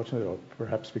 or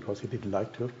perhaps because he didn't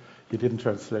like to, he didn't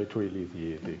translate really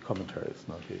the commentaries.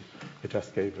 No, he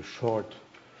just gave a short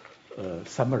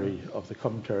summary of the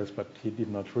commentaries, but he did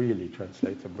not really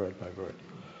translate them word by word.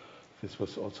 This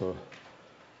was also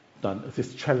done.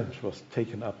 This challenge was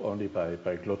taken up only by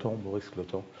Gloton, Maurice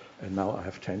Gloton, and now I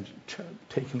have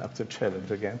taken up the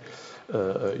challenge again.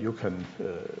 You can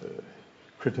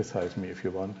criticize me if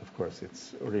you want. Of course,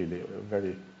 it's really a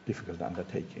very difficult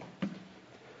undertaking.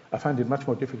 I find it much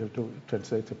more difficult to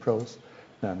translate the prose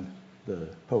than the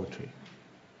poetry.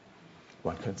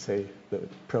 One can say the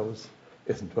prose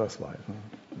isn't worthwhile.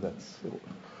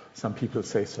 Some people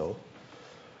say so.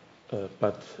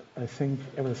 But I think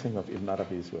everything of Ibn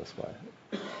Arabi is worthwhile.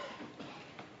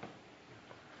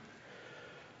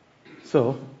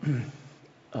 So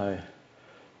I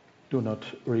do not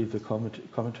read the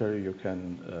commentary, you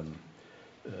can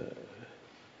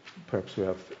perhaps you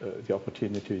have the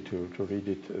opportunity to read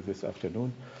it this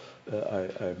afternoon. I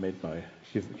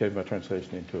gave my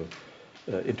translation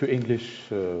into English,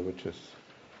 which is,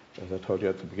 as I told you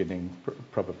at the beginning,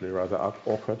 probably rather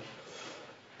awkward.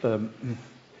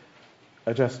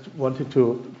 I just wanted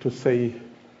to say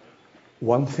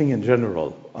one thing in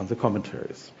general on the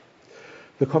commentaries.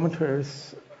 The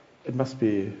commentaries, it must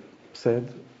be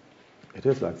said, it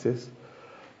is like this,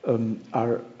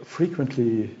 are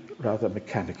frequently rather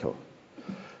mechanical.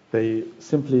 They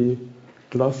simply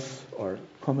gloss or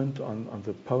comment on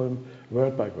the poem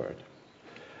word by word.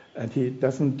 And he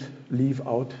doesn't leave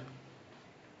out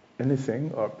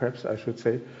anything, or perhaps I should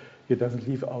say, he doesn't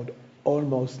leave out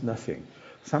almost nothing.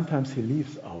 Sometimes he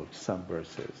leaves out some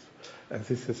verses. And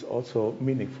this is also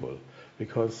meaningful,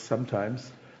 because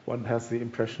sometimes one has the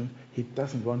impression he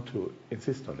doesn't want to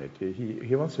insist on it.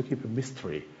 He wants to keep a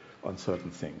mystery on certain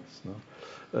things. No?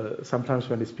 Sometimes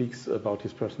when he speaks about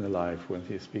his personal life, when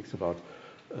he speaks about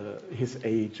his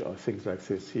age or things like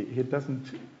this, he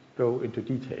doesn't go into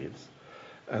details.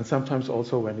 And sometimes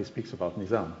also when he speaks about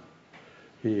Nizam,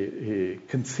 he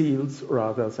conceals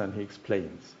rather than he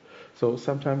explains. So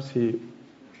sometimes he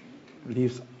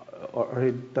leaves, or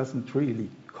he doesn't really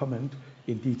comment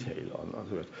in detail on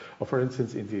the words. Or for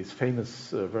instance, in these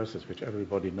famous verses, which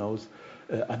everybody knows,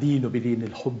 Adinu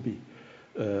bidin al-hubbi,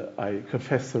 I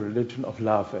confess the religion of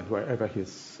love, and wherever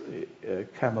his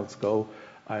camels go,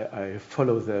 I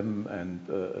follow them, and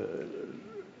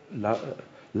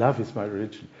love is my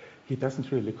religion. He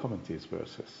doesn't really comment these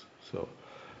verses. So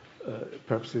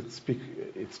perhaps it's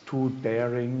too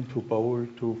daring, too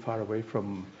bold, too far away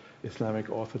from Islamic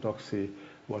orthodoxy,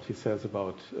 what he says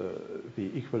about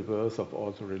the equal worth of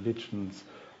all the religions,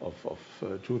 of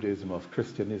Judaism, of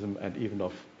Christianism, and even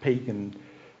of pagan,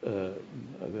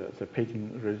 the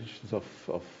pagan religions of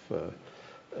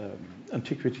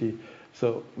antiquity.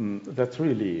 So that's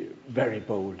really very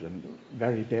bold and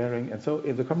very daring. And so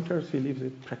in the commentaries he leaves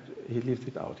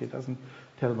it out. He doesn't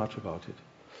tell much about it.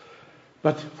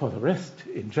 But for the rest,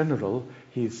 in general,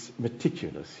 he's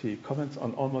meticulous. He comments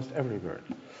on almost every word.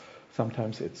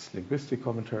 Sometimes it's linguistic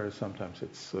commentaries, sometimes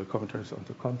it's commentaries on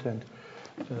the content,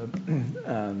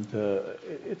 and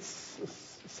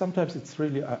sometimes it's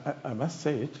really, I must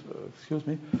say it, excuse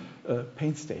me,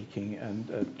 painstaking and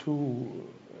a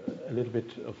little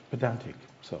bit of pedantic.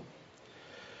 So,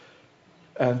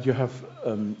 and you have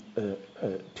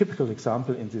a typical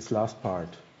example in this last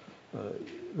part,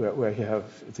 where you have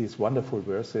these wonderful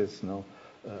verses. No,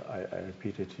 I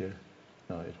repeat it here.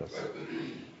 No, it was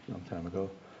a long time ago.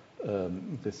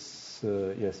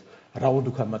 Yes,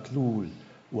 روضك مطلول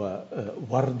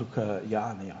ووردك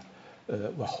يانع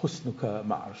وحسنك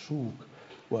معشوق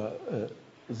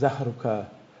وزهرك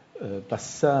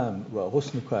بسام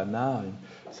وغصنك ناعم.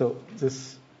 So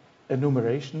this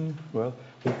enumeration, well,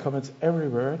 it comments every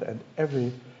word, and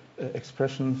every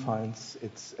expression finds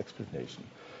its explanation.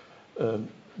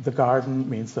 The garden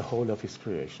means the whole of his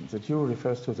creation. The dew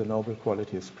refers to the noble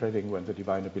qualities spreading when the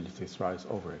divine abilities rise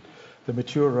over it. The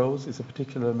mature rose is a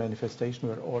particular manifestation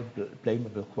where all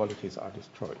blamable qualities are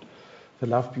destroyed. The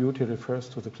love beauty refers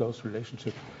to the close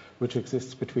relationship which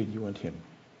exists between you and him.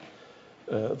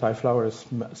 Thy flower is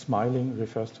smiling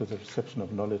refers to the reception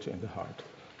of knowledge in the heart.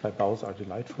 Thy boughs are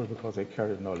delightful because they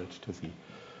carry knowledge to thee.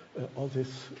 All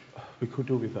this we could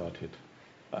do without it.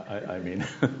 I mean,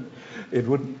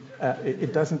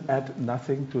 it doesn't add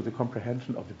nothing to the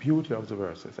comprehension of the beauty of the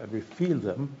verses, and we feel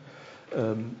them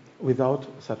without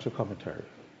such a commentary.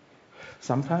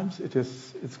 Sometimes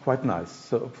it's quite nice.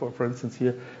 So, for instance,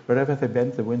 here, wherever they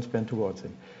bend, the winds bend towards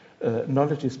him.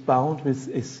 Knowledge is bound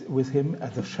with him,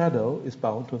 and the shadow is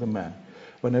bound to the man.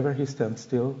 Whenever he stands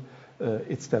still,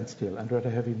 it stands still, and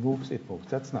whenever he moves, it moves.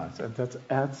 That's nice, and that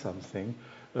adds something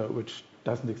which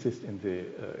doesn't exist in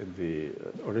the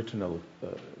original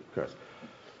curse.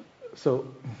 So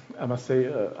I must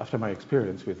say, after my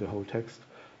experience with the whole text,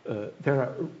 there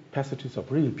are passages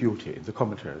of real beauty in the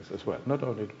commentaries as well, not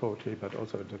only the poetry but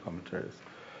also in the commentaries,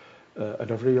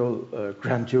 and of real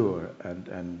grandeur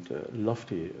and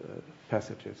lofty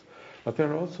passages. But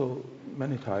there are also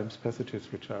many times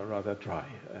passages which are rather dry,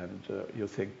 and you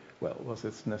think, well, was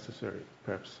this necessary?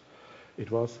 Perhaps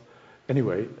it was.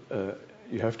 Anyway,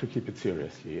 you have to keep it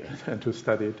seriously and to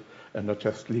study it and not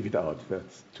just leave it out.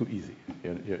 That's too easy.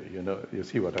 You know, you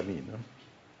see what I mean. No?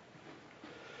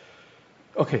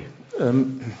 Okay.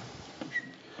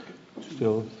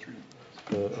 Still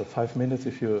 5 minutes,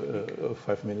 if you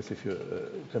 5 minutes, if you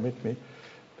permit me.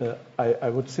 I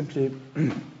would simply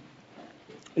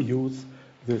use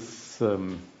this.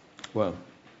 Well,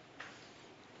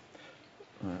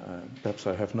 Perhaps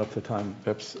I have not the time.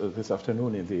 Perhaps this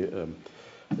afternoon in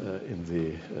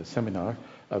the seminar,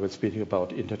 I was speaking about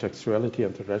intertextuality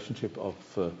and the relationship of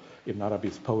Ibn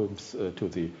Arabi's poems to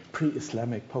the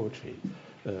pre-Islamic poetry,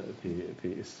 the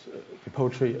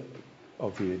poetry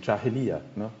of the Jahiliyyah,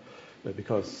 no?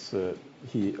 Because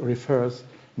he refers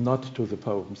not to the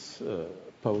poets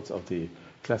of the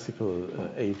classical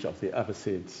age of the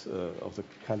Abbasids, of the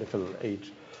caliphal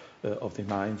age of the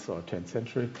 9th or 10th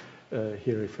century.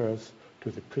 He refers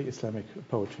to the pre-Islamic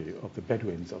poetry of the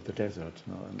Bedouins of the desert.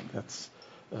 You know, and that's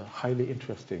a highly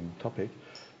interesting topic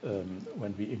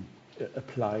when we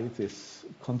apply this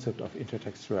concept of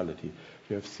intertextuality.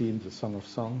 We have seen the Song of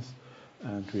Songs,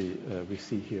 and we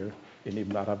see here in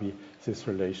Ibn Arabi this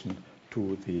relation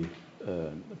to the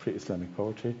pre-Islamic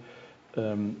poetry.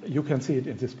 You can see it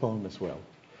in this poem as well.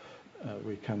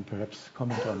 We can perhaps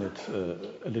comment on it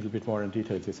a little bit more in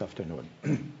detail this afternoon.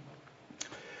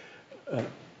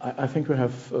 I think we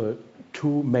have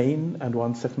two main and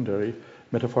one secondary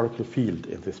metaphorical field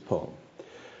in this poem.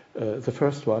 The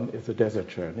first one is the desert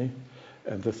journey,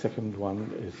 and the second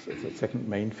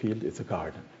main field is the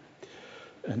garden.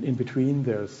 And in between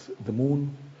there's the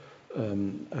moon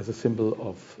as a symbol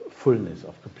of fullness,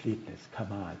 of completeness,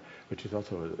 kamal, which is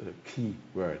also a key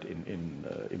word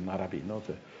in Arabic, you know,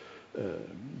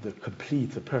 the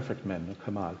complete, the perfect man,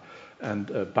 kamal, and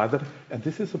Badr. And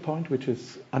this is a point which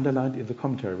is underlined in the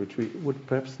commentary, which we would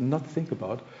perhaps not think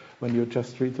about when you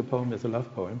just read the poem as a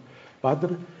love poem.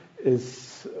 Badr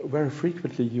is very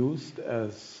frequently used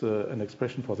as an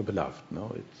expression for the beloved.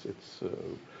 No,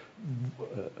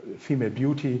 female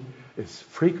beauty is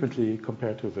frequently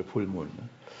compared to the full moon.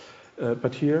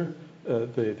 But here,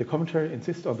 the commentary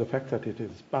insists on the fact that it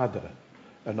is Badr,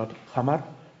 and not Qamar,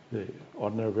 the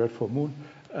ordinary word for moon,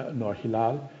 nor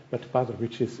Hilal, but Badr,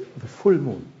 which is the full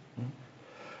moon.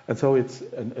 And so it's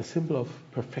a symbol of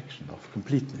perfection, of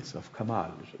completeness, of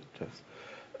Kamal.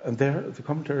 And there, the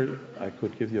commentary, I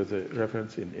could give you the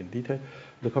reference in detail,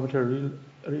 the commentary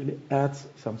really adds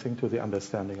something to the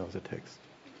understanding of the text.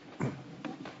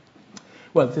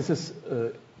 Well, this is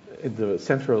in the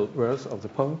central verse of the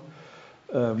poem,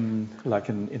 like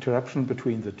an interruption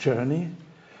between the journey,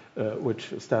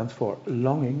 which stands for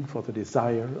longing, for the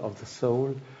desire of the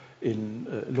soul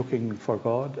in looking for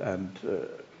God, and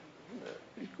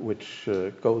which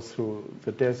goes through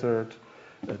the desert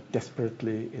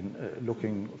desperately in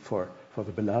looking for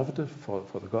the beloved, for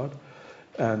the God,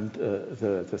 and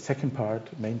the second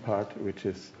part, main part, which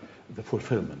is the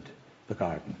fulfillment, the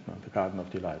garden of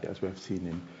delight, as we have seen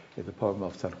in the poem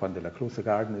of San Juan de la Cruz. The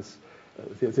garden is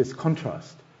this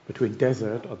contrast between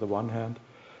desert on the one hand,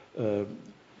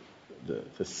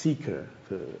 the seeker,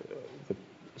 the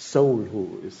soul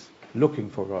who is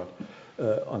looking for God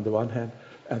on the one hand,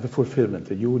 and the fulfillment,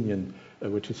 the union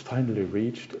which is finally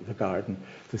reached, the garden.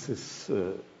 This is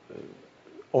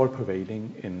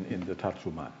all-pervading in the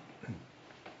Tarjuman,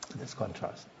 this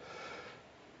contrast.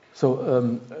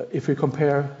 So if we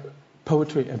compare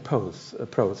poetry and prose,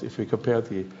 if we compare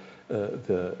the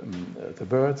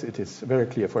words, it is very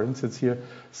clear. For instance, here,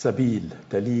 Sabil,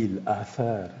 Dalil,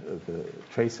 Athar, the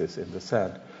traces in the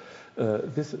sand.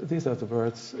 These are the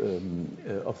words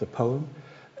of the poem.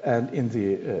 And in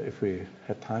the, if we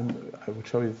had time, I would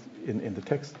show you in the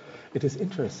text. It is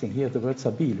interesting here, the word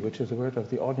Sabil, which is a word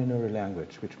of the ordinary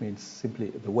language, which means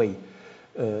simply the way.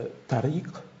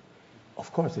 Tariq,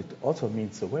 of course, it also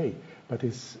means the way, but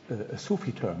is a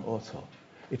Sufi term also.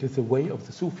 It is the way of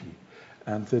the Sufi.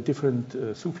 And the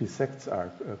different Sufi sects are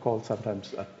called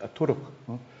sometimes at-turuq,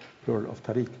 plural of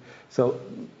tariq. So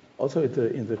also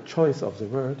in the choice of the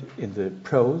word, in the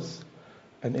prose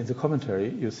and in the commentary,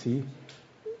 you see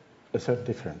a certain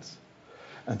difference.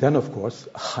 And then, of course,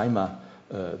 Khayma,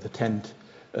 the tent,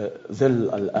 Zil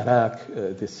al-Arak,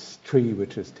 this tree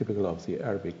which is typical of the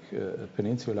Arabic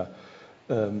peninsula,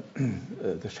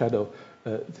 the shadow.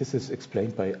 This is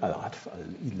explained by al-atf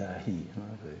al-ilahi,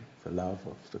 the love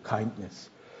of the kindness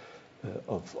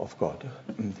of God,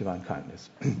 divine kindness.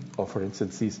 Or, for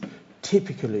instance, these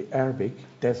typically Arabic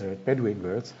desert Bedouin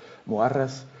words,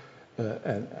 muarras,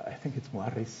 and I think it's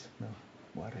muarris, no,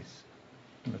 muarris.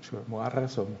 I'm not sure,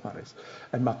 muarras or muarris,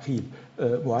 and maqil.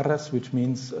 Muarras, which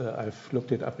means, I've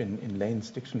looked it up in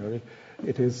Lane's dictionary,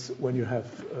 it is when you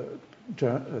have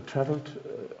traveled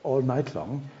all night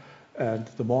long and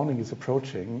the morning is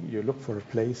approaching, you look for a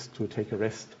place to take a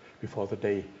rest before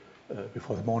the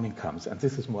morning comes, and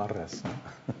this is muarras.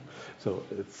 So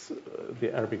it's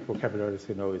the Arabic vocabulary, as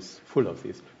you know, is full of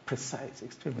these precise,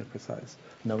 extremely precise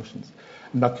notions.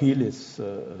 Maqil is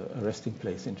a resting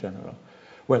place in general.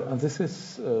 Well, and this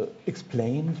is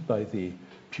explained by the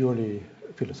purely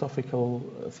philosophical,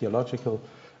 theological,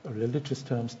 religious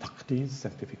terms, taqdis,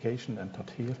 sanctification, and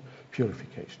tathir,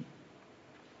 purification.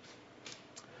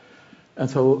 And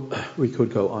so we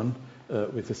could go on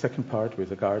with the second part, with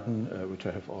the garden, which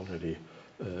I have already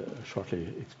shortly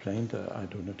explained. I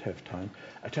do not have time.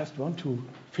 I just want to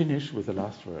finish with the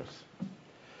last verse.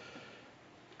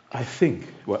 I think,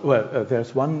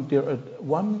 there's one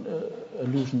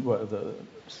allusion, the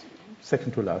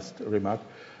second to last remark,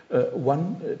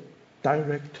 one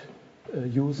direct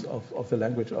use of the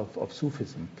language of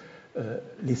Sufism,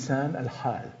 lisan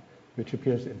al-hal, which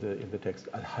appears in the text.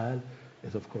 Al-hal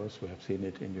is, of course, we have seen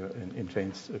it in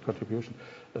Jane's contribution,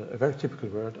 a very typical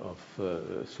word of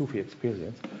Sufi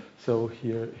experience. So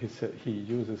here he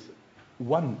uses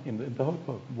one in the whole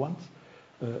poem, once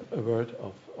a word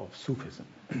of Sufism.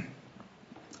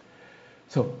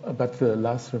 So, but the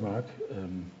last remark,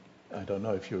 I don't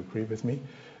know if you agree with me.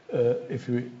 If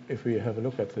we have a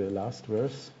look at the last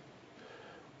verse,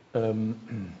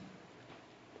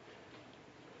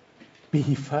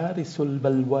 به فارس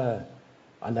البلوى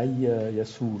علي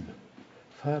يسول.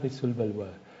 فارس البلوى,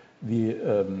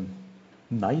 the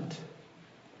night,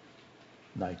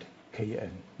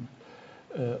 KN,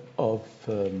 of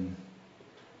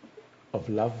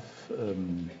love,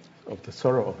 of the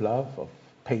sorrow of love, of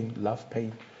pain,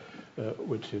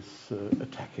 which is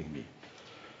attacking me.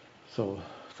 So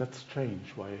that's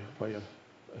strange. Why a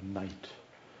night?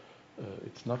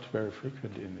 It's not very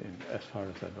frequent in as far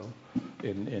as I know,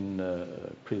 in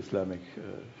pre-Islamic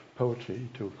poetry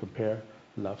to compare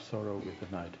love, sorrow with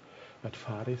the night. But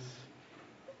Faris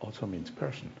also means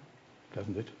Persian,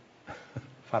 doesn't it?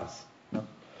 Fars. No?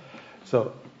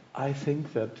 So I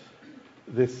think that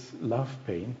this love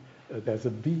pain, there's a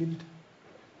veiled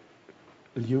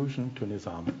allusion to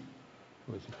Nizam,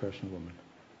 who is a Persian woman.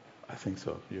 I think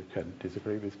so. You can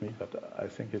disagree with me, but I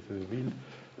think it's a real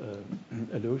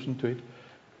allusion to it.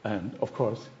 And of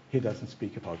course, he doesn't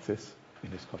speak about this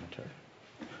in his commentary.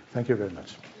 Thank you very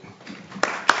much.